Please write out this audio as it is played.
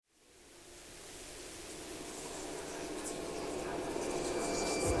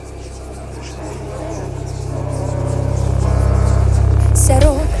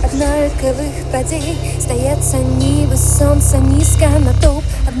однольковых подей стається ніби сонце низько натовп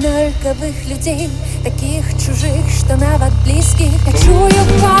однолькових людей, таких чужих, що навіть близьких. Я чую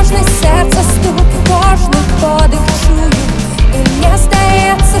кожне серце стук, кожний подих чую, і мені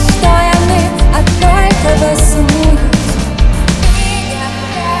здається, що вони однольково сумують.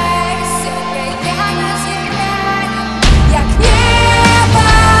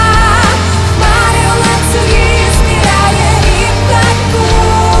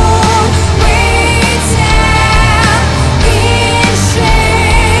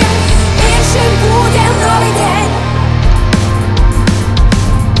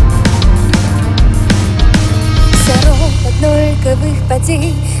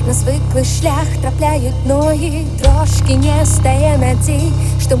 Подій на звиклий шлях трапляють ноги, трошки не стає надій,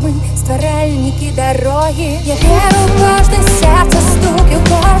 що ми створальники дороги. Я вірю в кожне серце стук, і в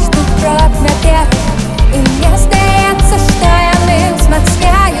кожну крок наперед, і мені здається, що вони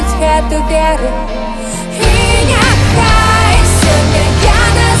змацняють эту віру. І нехай сьогодні